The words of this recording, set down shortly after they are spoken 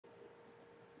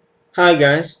Hi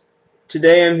guys,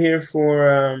 today I'm here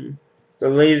for the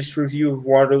latest review of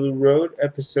Waterloo Road,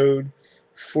 episode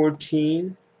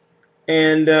 14,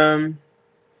 and the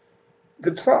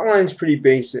plotline's pretty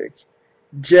basic.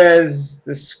 Jez,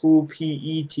 the school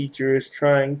PE teacher, is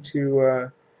trying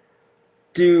to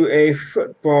do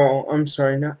I'm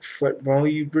sorry, not football,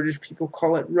 you British people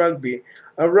call it rugby,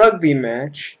 a rugby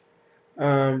match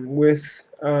with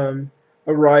a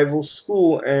rival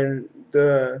school, and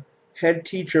the head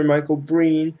teacher, Michael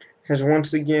Breen, has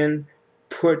once again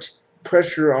put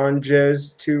pressure on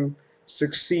Jez to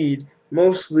succeed,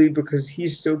 mostly because he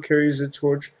still carries the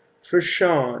torch for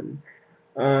Sean.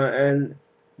 And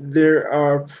there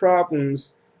are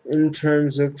problems in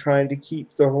terms of trying to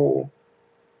keep the whole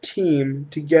team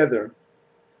together.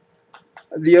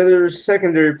 The other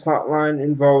secondary plotline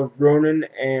involves Ronan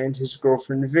and his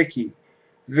girlfriend Vicky.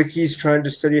 Vicky's trying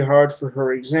to study hard for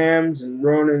her exams, and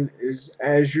Ronan is,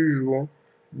 as usual,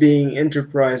 being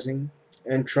enterprising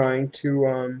and trying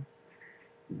to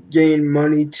gain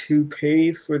money to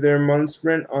pay for their month's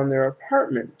rent on their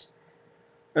apartment.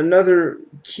 Another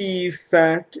key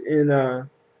fact in the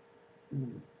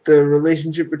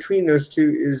relationship between those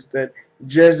two is that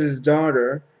Jez's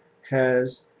daughter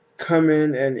has come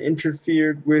in and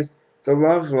interfered with the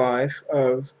love life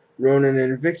of Ronan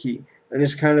and Vicky and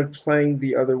is kind of playing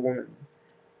the other woman.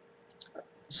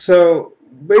 So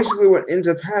basically what ends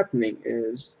up happening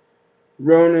is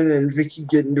Ronan and Vicky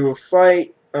get into a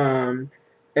fight,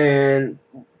 and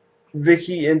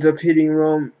Vicky ends up hitting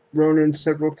Ronan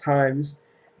several times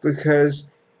because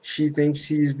she thinks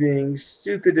he's being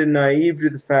stupid and naive to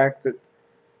the fact that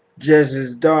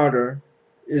Jez's daughter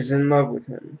is in love with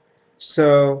him.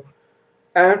 So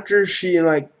after she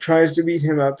tries to beat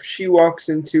him up, she walks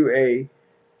into a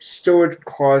storage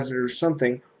closet or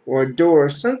something, or a door,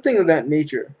 something of that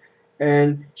nature,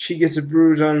 and she gets a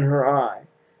bruise on her eye.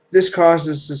 This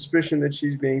causes suspicion that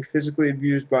she's being physically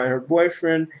abused by her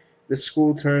boyfriend. The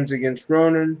school turns against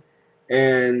Ronan,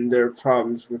 and there are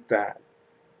problems with that.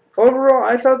 Overall,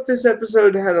 I thought this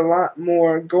episode had a lot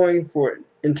more going for it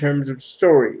in terms of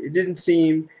story. It didn't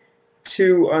seem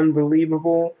too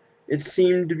unbelievable. It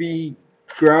seemed to be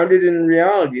grounded in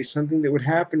reality, something that would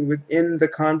happen within the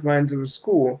confines of a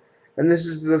school. And this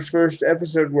is the first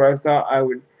episode where I thought I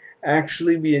would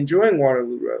actually be enjoying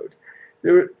Waterloo Road.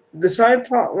 The side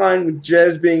plot line with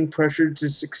Jez being pressured to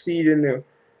succeed in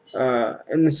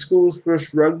the school's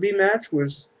first rugby match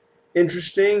was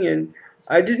interesting, and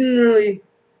I didn't really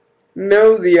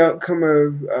know the outcome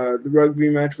of the rugby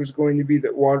match was going to be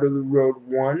that Waterloo Road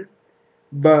won,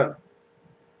 but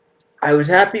I was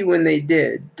happy when they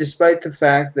did, despite the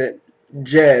fact that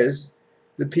Jez,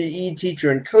 the PE teacher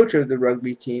and coach of the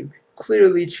rugby team,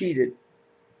 clearly cheated.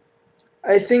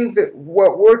 I think that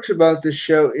what works about this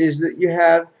show is that you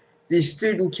have these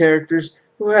student characters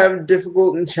who have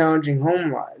difficult and challenging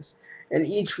home lives, and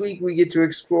each week we get to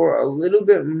explore a little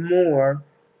bit more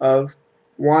of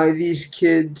why these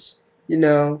kids,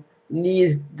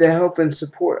 need the help and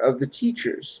support of the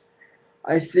teachers.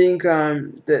 I think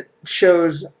that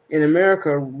shows in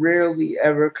America rarely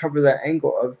ever cover that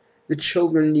angle of the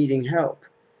children needing help.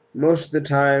 Most of the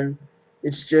time,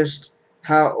 it's just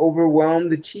how overwhelmed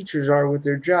the teachers are with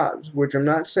their jobs, which I'm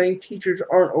not saying teachers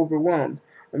aren't overwhelmed.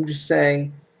 I'm just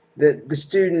saying that the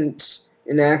students,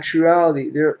 in actuality,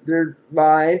 their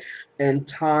life and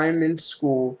time in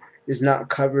school is not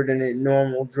covered in a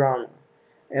normal drama.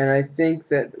 And I think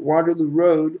that Waterloo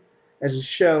Road as a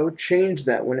show changed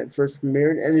that when it first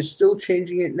premiered and is still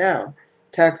changing it now,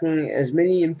 tackling as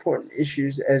many important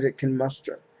issues as it can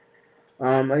muster.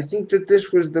 I think that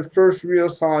this was the first real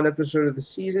solid episode of the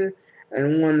season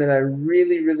and one that I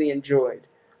really, really enjoyed.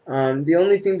 The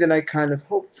only thing that I kind of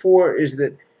hope for is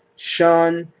that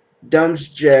Sean dumps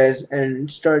Jez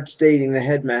and starts dating the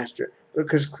headmaster,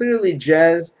 because clearly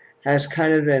Jez has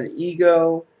kind of an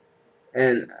ego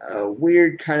and a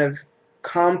weird kind of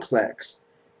complex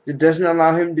that doesn't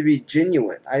allow him to be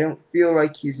genuine. I don't feel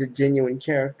like he's a genuine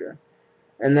character,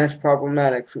 and that's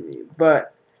problematic for me.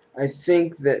 But I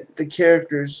think that the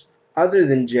characters, other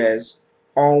than Jez,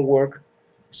 all work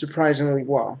surprisingly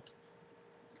well.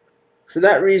 For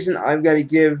that reason, I've got to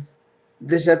give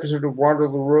this episode of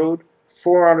Waterloo Road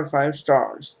 4 out of 5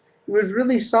 stars. It was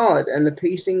really solid, and the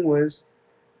pacing was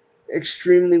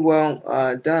extremely well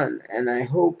done. And I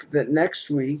hope that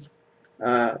next week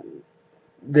uh,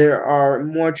 there are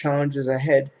more challenges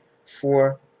ahead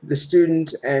for the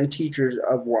students and teachers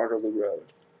of Waterloo Road.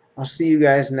 I'll see you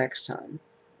guys next time.